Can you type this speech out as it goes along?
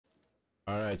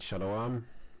All right, Shalom.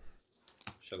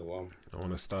 Shalom. I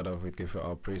want to start off with giving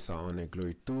all praise, honor, and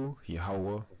glory to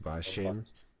Yahweh, Ba'ashem,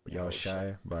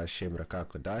 Yahushai, Ba'ashem,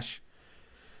 Rakakodash.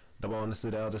 The bonus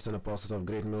to the elders and apostles of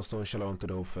Great Millstone. Shalom to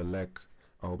the hopeful elect.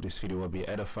 I hope this video will be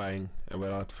edifying. And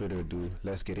without further ado,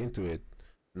 let's get into it.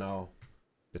 Now,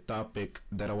 the topic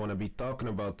that I want to be talking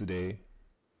about today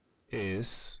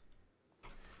is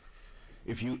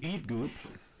if you eat good,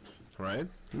 right?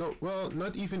 No, well,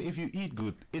 not even if you eat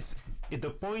good. The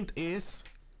point is,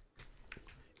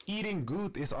 eating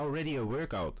good is already a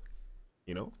workout,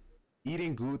 you know?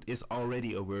 Eating good is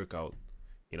already a workout,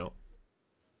 you know?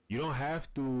 You don't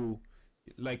have to,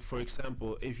 like, for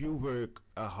example, if you work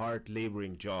a hard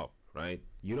laboring job, right?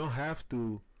 You don't have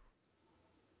to,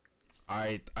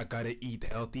 I gotta eat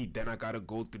healthy, then I gotta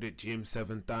go to the gym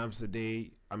 7 times a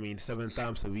day. I mean, 7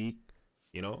 times a week,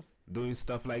 you know? Doing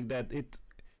stuff like that.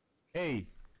 Hey,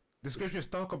 the scriptures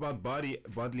talk about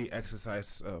bodily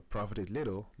exercise profited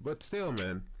little, but still,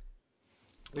 man,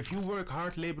 if you work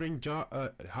hard laboring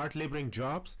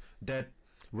jobs that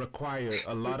require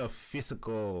a lot of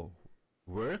physical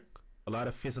work,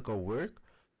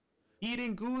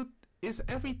 eating good is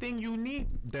everything you need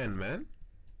then, man.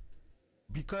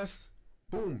 Because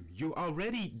boom, you're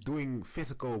already doing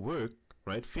physical work,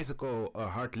 right? Physical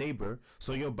hard labor,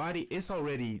 so your body is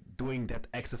already doing that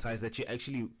exercise that you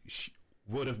actually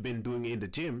would have been doing in the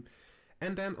gym.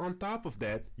 And then on top of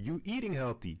that, you eating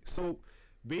healthy. So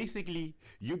basically,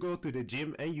 you go to the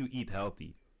gym and you eat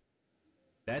healthy.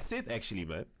 That's it, actually,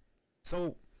 man.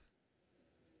 So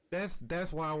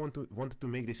that's why I wanted to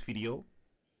make this video,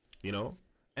 you know.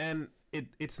 And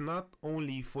it's not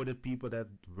only for the people that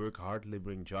work hard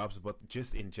laboring jobs, but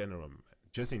just in general,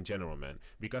 man.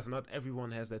 Because not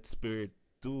everyone has that spirit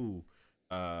to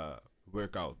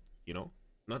work out, you know.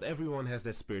 Not everyone has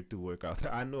that spirit to work out.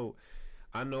 I know.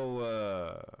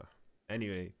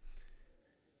 Anyway,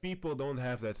 people don't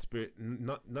have that spirit.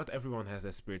 Not everyone has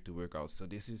that spirit to work out. So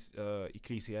this is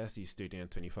Ecclesiastes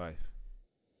 13:25.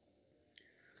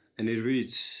 And it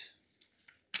reads,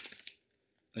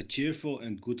 a cheerful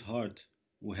and good heart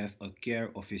will have a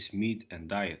care of his meat and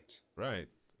diet. Right.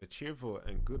 A cheerful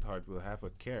and good heart will have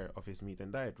a care of his meat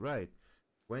and diet. Right.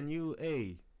 When you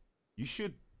you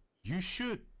should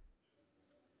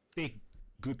take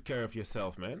good care of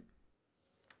yourself, man.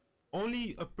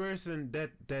 Only a person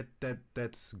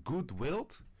that's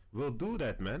good-willed will do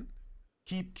that, man.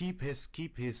 Keep his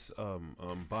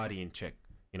body in check,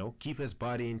 you know. Keep his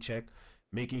body in check,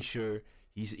 making sure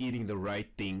he's eating the right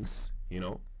things, you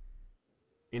know.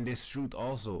 In this truth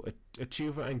also, a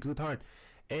cheerful and good heart.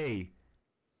 Hey,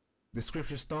 the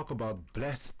scriptures talk about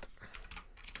blessed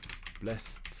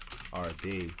are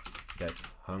they that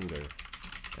hunger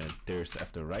and thirst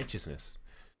after righteousness.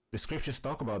 The scriptures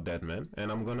talk about that, man, and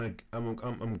I'm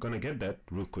gonna get that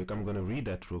real quick. I'm gonna read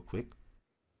that real quick.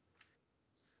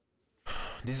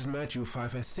 This is Matthew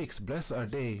 5:6. Blessed are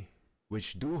they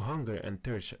which do hunger and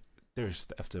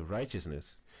thirst after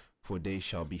righteousness, for they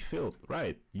shall be filled.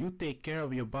 Right? You take care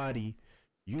of your body.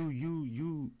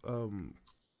 You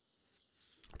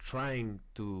trying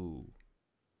to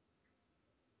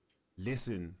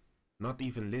listen, not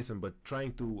even listen, but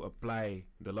trying to apply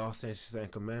the law, statutes,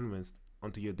 and commandments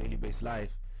onto your daily based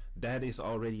life. That is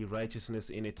already righteousness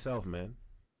in itself, man.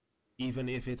 Even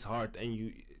if it's hard,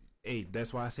 and hey,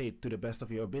 that's why I say to the best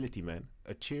of your ability, man.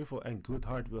 A cheerful and good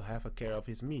heart will have a care of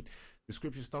his meat. The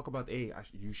scriptures talk about, hey,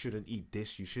 you shouldn't eat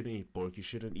this, you shouldn't eat pork, you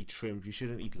shouldn't eat shrimp, you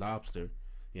shouldn't eat lobster.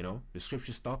 You know, the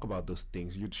scriptures talk about those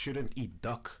things. You shouldn't eat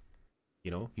duck. You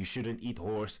know, you shouldn't eat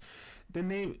horse.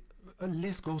 A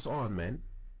list goes on, man.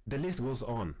 The list goes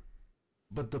on.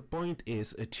 But the point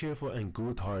is, a cheerful and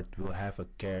good heart will have a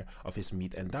care of his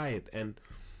meat and diet. And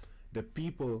the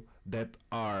people that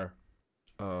are,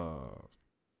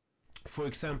 for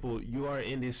example, you are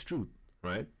in this truth,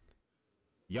 right?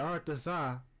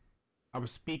 Yarataza, I'm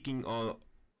speaking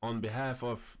on behalf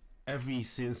of every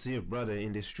sincere brother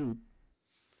in this truth.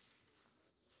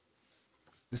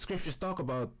 The scriptures talk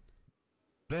about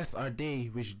blessed are they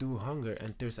which do hunger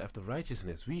and thirst after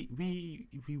righteousness. We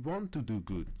want to do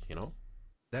good, you know.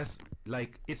 That's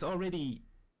like, it's already,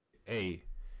 hey,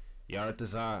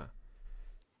 Yarataza,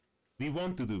 we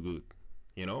want to do good,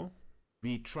 you know.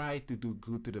 We try to do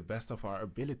good to the best of our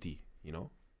ability, you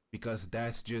know, because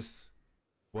that's just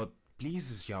what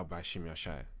pleases Yahweh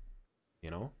Shemiashai,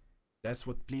 you know. That's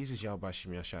what pleases Yahweh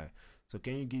Shemiashai. So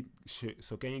can you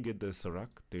get the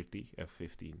Sirach 30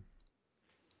 F15?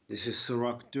 This is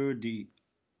Sirach 30,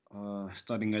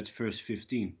 starting at verse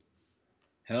 15.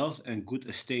 Health and good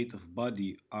estate of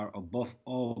body are above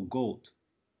all gold,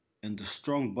 and the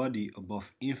strong body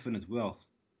above infinite wealth.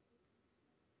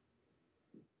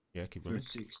 Yeah, keep going. Verse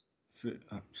 6.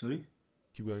 Sorry?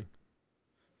 Keep going.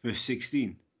 Verse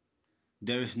 16.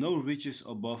 There is no riches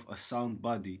above a sound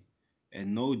body,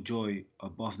 and no joy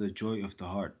above the joy of the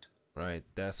heart. Right.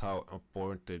 That's how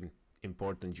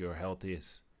important your health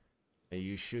is. And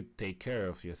you should take care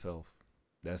of yourself.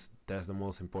 That's the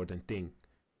most important thing,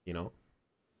 you know?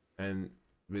 And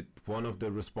with one of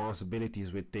the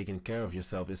responsibilities with taking care of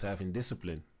yourself is having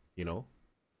discipline, you know?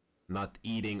 Not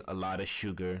eating a lot of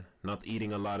sugar, not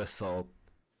eating a lot of salt,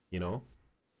 you know?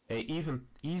 Hey, even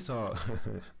Esau,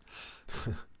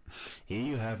 here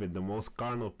you have it, the most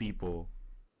carnal people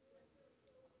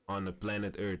on the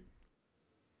planet Earth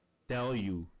tell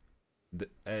you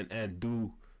and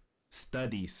do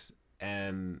studies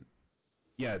and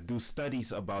yeah, do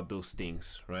studies about those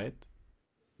things, right?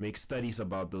 Make studies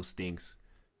about those things.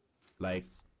 Like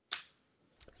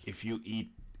if you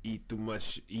eat too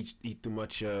much eat too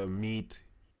much meat,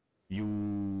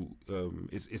 you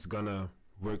it's gonna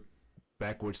work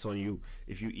backwards on you.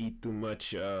 If you eat too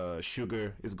much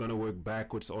sugar, it's gonna work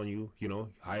backwards on you. You know,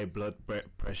 high blood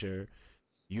pressure,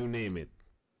 you name it.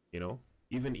 You know,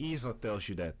 even Esau tells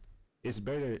you that it's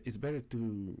better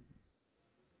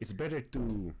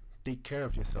to take care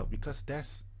of yourself because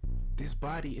this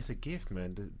body is a gift,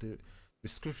 man. The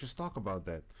scriptures talk about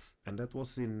that, and that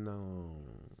was in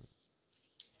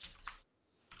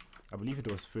I believe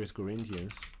it was First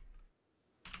Corinthians.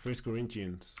 First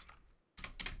Corinthians.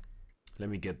 Let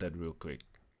me get that real quick.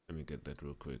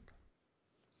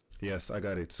 Yes, I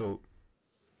got it. So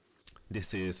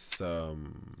this is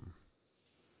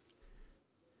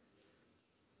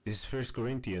First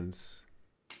Corinthians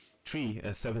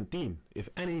 3:17. If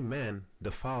any man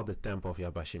defile the temple of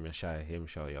YASHAMIAHLA, him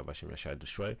shall YASHAMIAHLA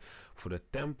destroy. For the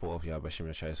temple of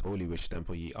YASHAMIAHLA is holy, which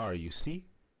temple ye are. You see?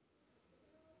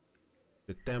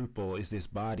 The temple is this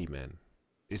body, man.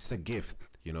 It's a gift,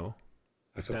 you know?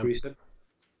 As a precept?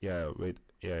 Yeah, wait.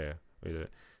 Yeah. Wait.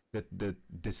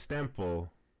 This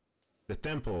temple, the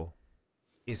temple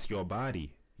is your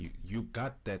body. You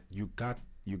got that. You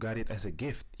got it as a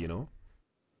gift, you know?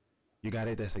 You got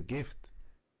it as a gift.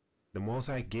 The Most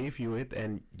High gave you it,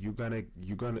 and you're gonna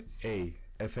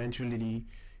eventually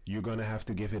you're gonna have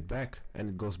to give it back, and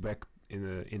it goes back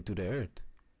into the earth.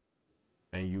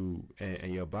 And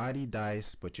your body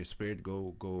dies, but your spirit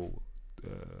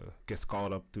gets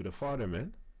called up to the Father,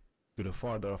 man, to the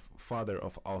Father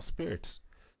of all spirits.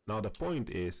 Now the point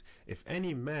is, if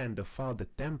any man defile the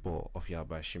temple of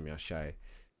YASHAMIAHLA,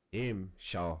 him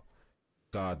shall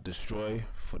God destroy.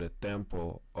 For the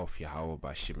temple of Yahweh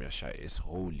YASHAMIAHLA is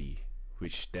holy,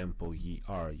 which temple ye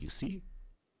are. You see,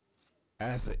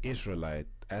 as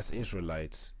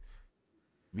Israelites,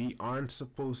 we aren't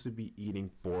supposed to be eating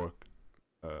pork,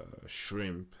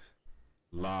 shrimp,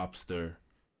 lobster,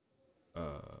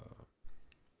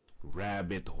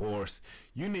 rabbit, horse,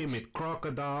 you name it,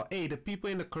 crocodile. Hey, the people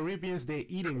in the Caribbeans, they're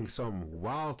eating some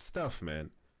wild stuff,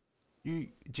 man.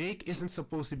 Jake isn't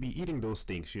supposed to be eating those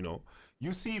things, you know.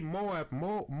 You see Moab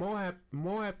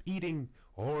eating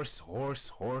horse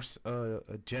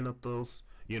genitals,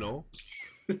 you know.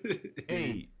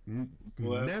 Hey,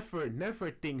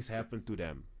 never things happen to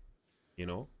them, you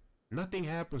know. Nothing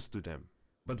happens to them.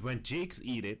 But when Jakes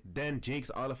eat it, then Jakes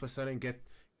all of a sudden get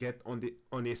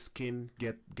on his skin,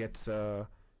 gets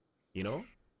you know,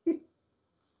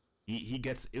 he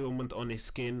gets ailment on his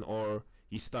skin, or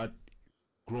he start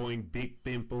growing big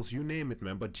pimples, you name it,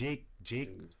 man. But Jake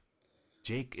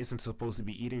isn't supposed to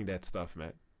be eating that stuff,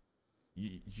 man.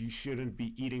 You shouldn't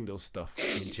be eating those stuff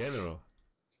in general.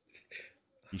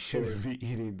 You shouldn't be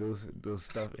eating those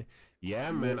stuff.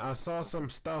 Yeah, man. I saw some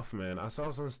stuff, man. I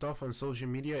saw some stuff on social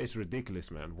media. It's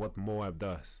ridiculous, man. What Moab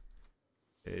does.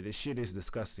 This shit is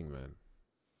disgusting, man.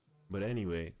 But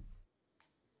anyway,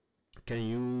 can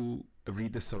you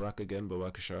read the Sirach again,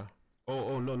 Babakasha?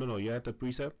 Oh, no. You had the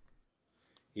precept?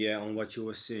 Yeah, on what you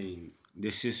were saying.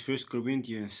 This is 1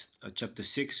 Corinthians chapter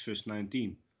 6, verse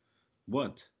 19.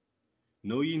 What?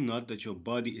 Know ye not that your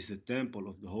body is the temple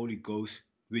of the Holy Ghost,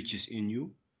 which is in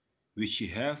you, which ye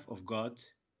have of God,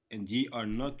 and ye are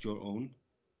not your own?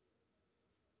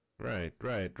 Right.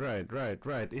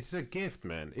 It's a gift,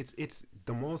 man. It's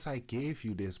the Most High gave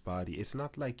you this body. It's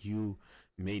not like you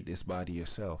made this body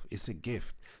yourself. It's a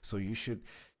gift. So you should,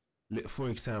 for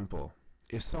example,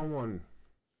 if someone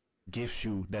gives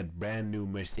you that brand new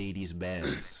Mercedes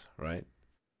Benz, right?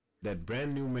 That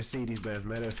brand new Mercedes Benz.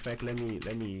 Matter of fact, let me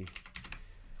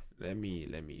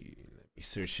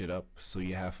search it up so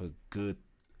you have a good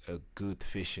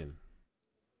vision.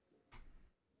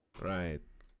 Right.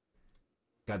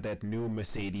 Got that new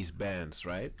Mercedes Benz,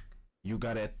 right? You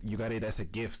got it as a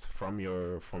gift from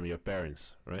your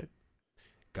parents, right?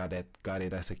 got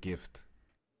it as a gift.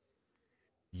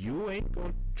 You ain't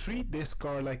gonna treat this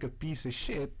car like a piece of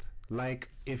shit. Like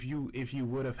if you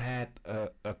would have had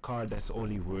a car that's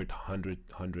only worth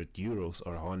 100 euros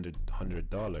or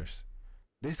 $100.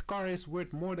 This car is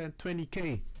worth more than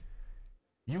 20k.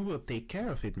 You will take care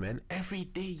of it, man. Every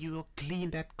day you will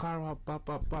clean that car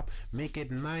up, make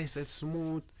it nice and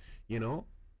smooth, you know,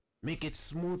 make it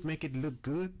smooth, make it look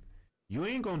good. You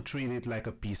ain't gonna treat it like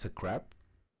a piece of crap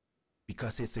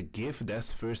because it's a gift.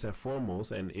 That's first and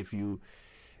foremost. And if you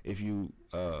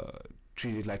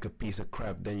treat it like a piece of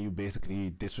crap, then you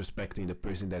basically disrespecting the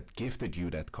person that gifted you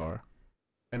that car.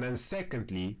 And then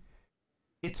secondly,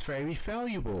 it's very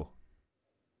valuable.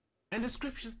 And the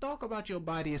scriptures talk about your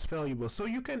body is valuable. So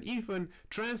you can even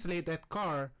translate that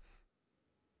car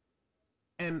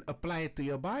and apply it to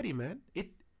your body, man.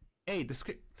 Hey, the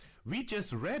script, we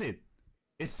just read it.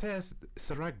 It says,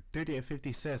 Sirach 30 and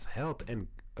 50 says, health and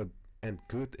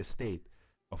good estate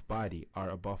of body are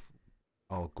above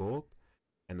all gold,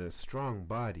 and a strong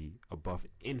body above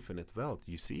infinite wealth.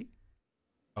 You see?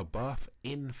 Above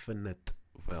infinite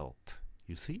wealth.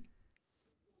 You see?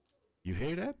 You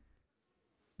hear that?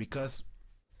 Because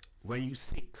when you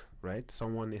sick, right?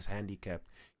 Someone is handicapped.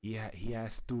 He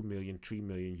has 2 million, 3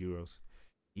 million euros.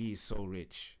 He is so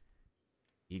rich.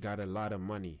 He got a lot of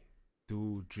money.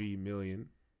 2, 3 million,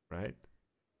 right?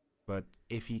 But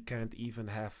if he can't even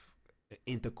have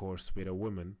intercourse with a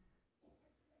woman,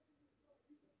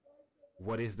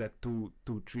 what is that 2,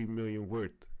 3 million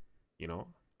worth? You know?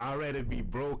 I'd rather be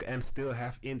broke and still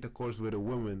have intercourse with a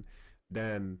woman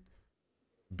than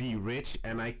be rich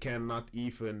and I cannot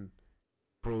even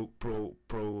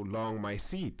prolong my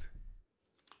seed.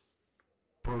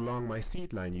 Prolong my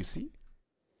seed line, you see?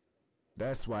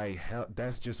 That's why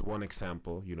that's just one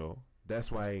example, you know.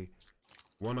 That's why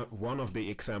one of the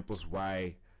examples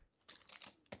why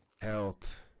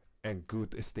health and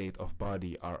good estate of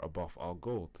body are above all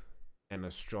gold, and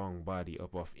a strong body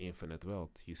above infinite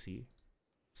wealth, you see?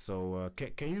 So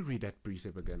can you read that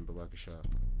precept again, Babakasha?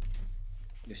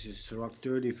 This is Sirach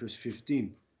 30 verse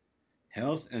 15.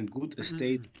 Health and good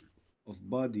estate of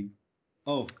body.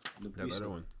 Oh, the precept. That other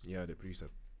one. Yeah, the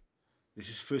precept. This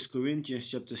is 1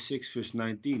 Corinthians chapter 6 verse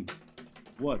 19.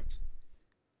 What?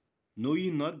 Know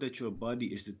ye not that your body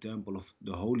is the temple of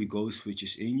the Holy Ghost which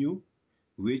is in you,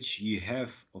 which ye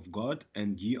have of God,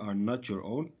 and ye are not your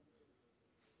own?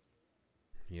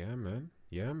 Yeah, man.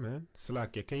 Yeah, man.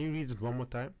 Slakia, can you read it one more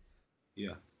time?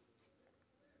 Yeah.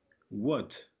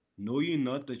 What? Know ye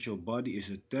not that your body is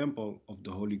a temple of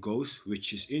the Holy Ghost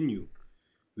which is in you,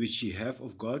 which ye have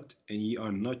of God, and ye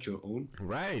are not your own?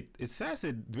 Right. It says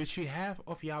it, which ye have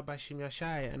of Yahbashim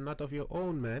Yashai, and not of your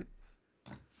own, man.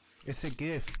 It's a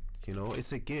gift, you know,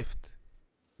 it's a gift.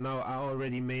 Now, I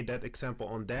already made that example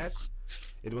on that.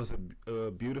 It was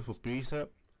a beautiful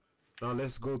precept. Now,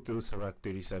 let's go to Sirach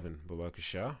 37,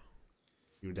 Babakasha.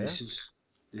 You there? This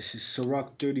is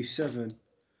Sirach 37,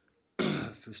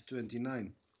 verse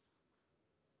 29.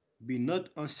 Be not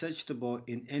unsatiable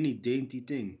in any dainty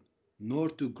thing,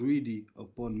 nor too greedy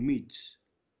upon meats.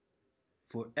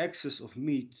 For excess of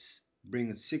meats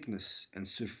bringeth sickness, and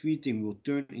surfeiting will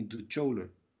turn into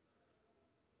choler.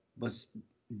 But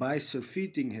by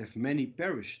surfeiting have many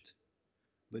perished,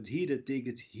 but he that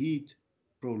taketh heed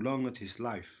prolongeth his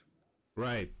life.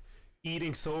 Right.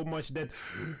 Eating so much that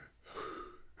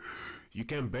you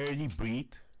can barely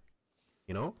breathe,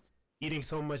 you know? Eating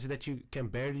so much that you can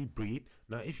barely breathe.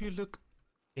 Now, if you look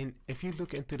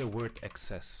into the word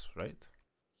excess, right?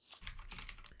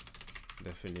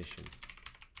 Definition.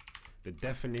 The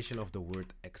definition of the word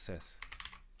excess.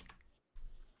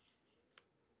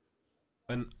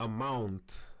 An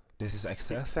amount. This is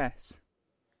excess.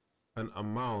 An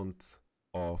amount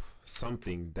of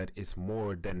something that is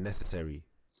more than necessary,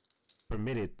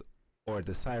 permitted, or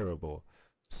desirable.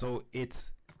 So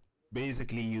it's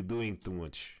basically you doing too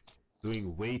much.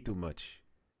 Doing way too much,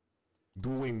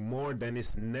 doing more than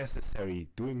is necessary,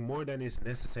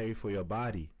 for your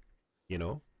body, you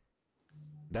know?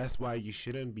 That's why you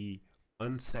shouldn't be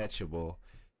unsatiable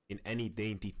in any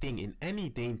dainty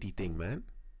thing, man.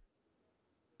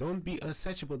 Don't be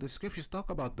unsatiable. The scriptures talk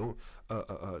about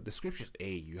the scriptures.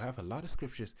 Hey, you have a lot of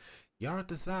scriptures.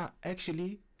 Yaratazah,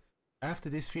 actually, after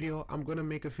this video, I'm gonna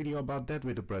make a video about that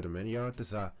with the brother, man.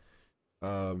 Yaratazah,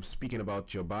 speaking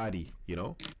about your body, you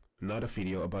know? Not a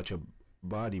video about your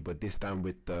body, but this time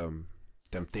with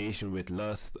temptation, with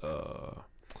lust,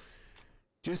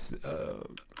 just the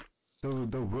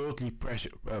worldly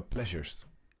pleasures.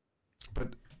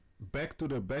 But back to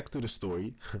the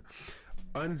story.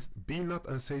 Be not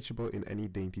unsatiable in any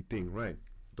dainty thing, right?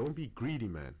 Don't be greedy,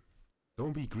 man.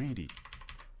 Don't be greedy.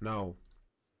 Now,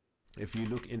 if you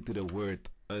look into the word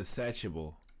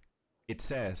unsatiable, it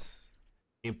says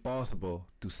impossible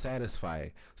to satisfy.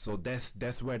 So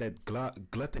that's where that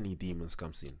gluttony demons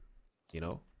comes in. You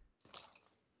know,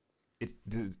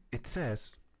 it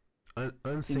says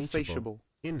unsatiable,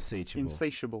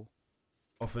 insatiable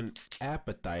of an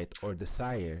appetite or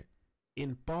desire,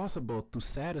 impossible to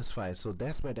satisfy. So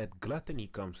that's where that gluttony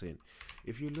comes in.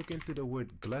 If you look into the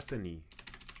word gluttony,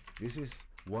 this is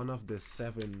one of the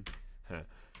 7.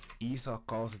 Esau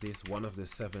calls this one of the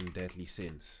 7 deadly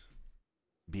sins.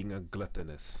 Being a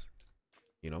gluttonous,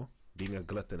 you know, being a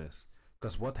gluttonous.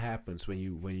 Because what happens when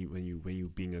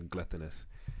you being a gluttonous?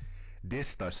 This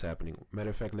starts happening. Matter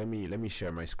of fact, let me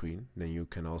share my screen. Then you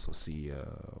can also see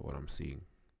what I'm seeing.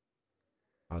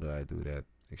 How do I do that?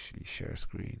 Actually, share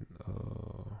screen.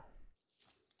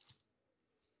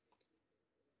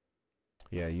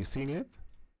 Yeah, you seeing it?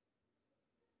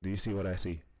 Do you see what I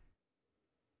see?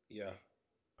 Yeah.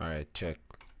 All right, check.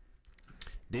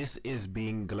 This is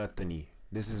being gluttony.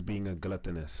 This is being a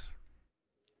gluttonous.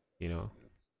 You know,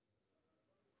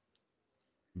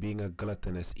 being a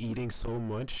gluttonous, eating so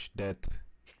much that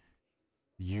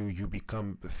you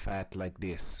become fat like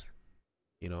this.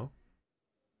 You know,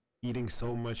 eating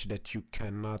so much that you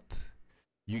cannot.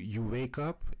 You wake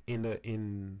up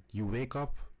you wake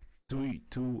up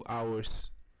 2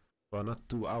 hours. Well, not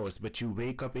 2 hours, but you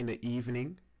wake up in the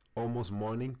evening, almost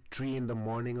morning, 3 in the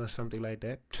morning or something like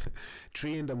that.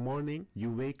 3 in the morning, you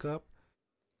wake up,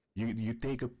 you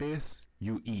take a piss,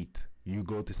 you eat, you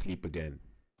go to sleep again.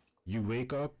 You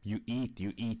wake up, you eat,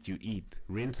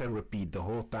 rinse and repeat the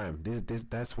whole time.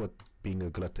 That's what being a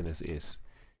gluttonous is.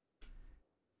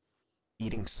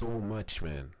 Eating so much,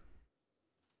 man.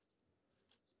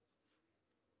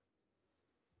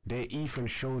 They even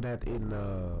show that in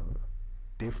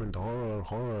different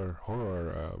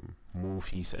horror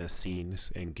movies and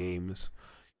scenes and games,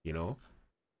 you know.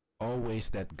 Always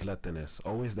that gluttonous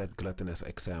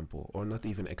example, or not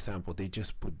even example. They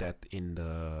just put that in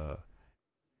the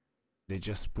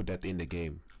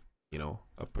game, you know.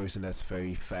 A person that's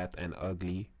very fat and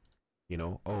ugly, you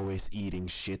know, always eating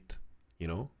shit, you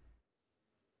know.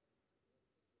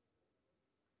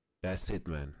 That's it,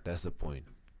 man. That's the point.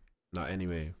 Now,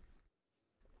 anyway,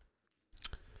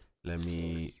 let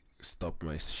me stop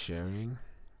my sharing.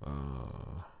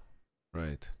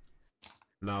 Right.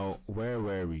 Now, where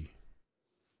were we?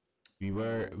 We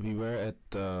were at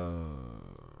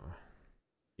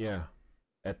yeah,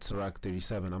 at Sirach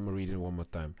 37. I'm gonna read it one more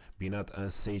time. Be not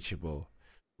unsatiable,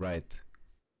 right,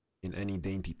 in any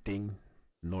dainty thing,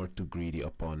 nor too greedy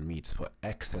upon meats, for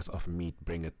excess of meat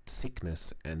bringeth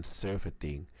sickness, and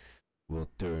surfeiting will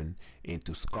turn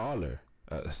into choler.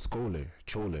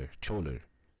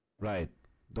 Right.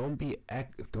 Don't be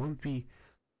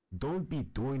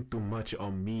doing too much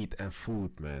on meat and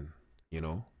food, man. You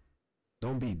know?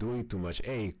 Don't be doing too much.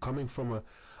 Hey, coming from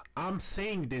I'm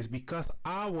saying this because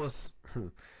I was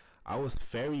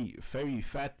very, very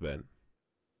fat, man.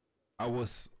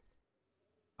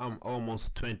 I'm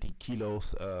almost 20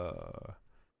 kilos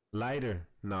lighter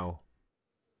now.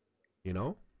 You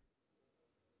know?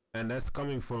 And that's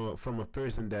coming from a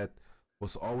person that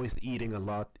was always eating a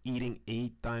lot, eating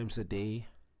 8 times a day,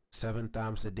 7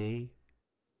 times a day.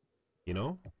 You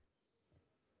know?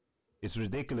 It's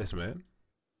ridiculous, man.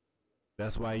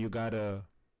 That's why you gotta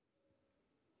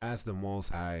ask the Most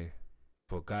High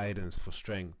for guidance, for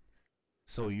strength,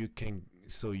 so you can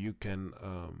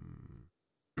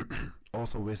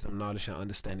also wisdom, knowledge, and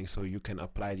understanding, so you can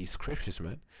apply these scriptures,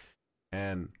 man,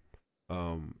 and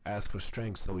ask for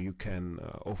strength so you can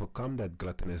overcome that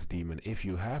gluttonous demon if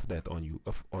you have that on you,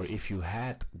 or if you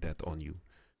had that on you.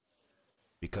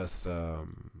 Because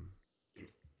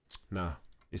nah,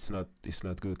 it's not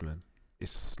good, man.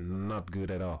 It's not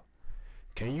good at all.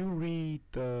 Can you read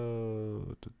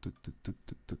Surah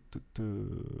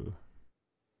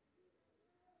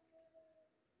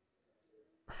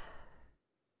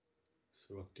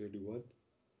 31?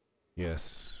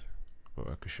 Yes, for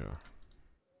AHSHAWAR.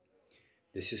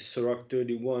 This is Surah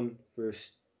 31,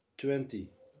 verse 20.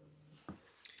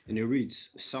 And it reads,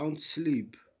 sound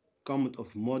sleep cometh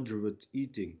of moderate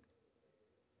eating.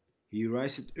 He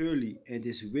riseth early, and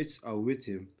his wits are with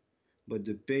him, but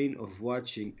the pain of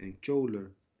watching and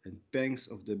choler and pangs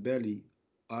of the belly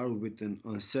are with an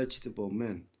unsatiable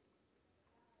man.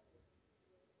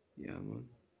 Yeah, man.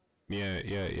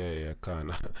 Yeah,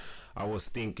 Khan. I was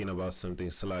thinking about something,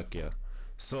 Salakia.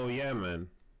 So yeah, man,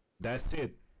 that's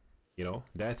it. You know,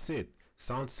 that's it.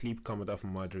 Sound sleep cometh of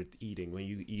moderate eating. When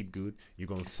you eat good, you're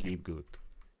gonna sleep good.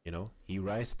 You know, he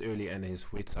riseth early, and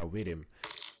his wits are with him,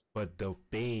 but the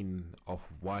pain of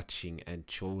watching and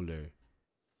choler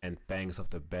and pangs of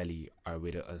the belly are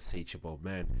with an unsatiable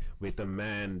man, with a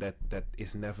man that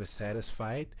is never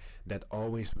satisfied, that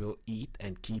always will eat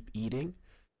and keep eating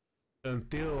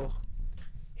until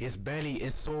his belly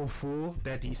is so full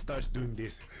that he starts doing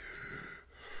this.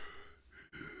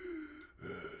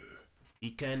 He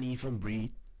can't even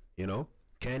breathe, you know,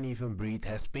 can't even breathe,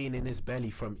 has pain in his belly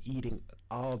from eating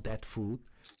all that food.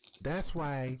 That's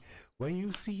why when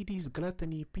you see these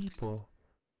gluttony people,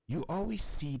 you always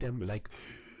see them like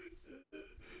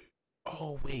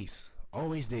always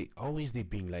they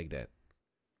being like that,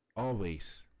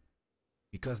 always,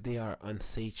 because they are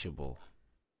unsatiable,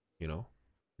 you know,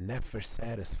 never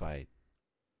satisfied,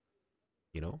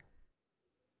 you know.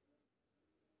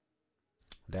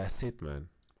 That's it, man.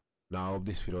 Now I hope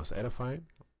this video was edifying.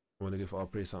 I want to give all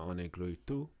praise and honor and glory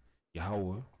to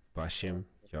Yahweh, Ba'ashem,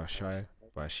 Yahshai,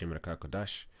 Ba'ashem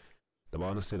Rakakodash, the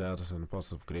boundless elders and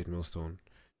apostles of Great Millstone.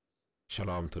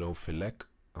 Shalom to the hopeful elect.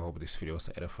 I hope this video was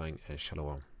edifying, and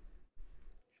shalom.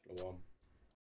 Shalom.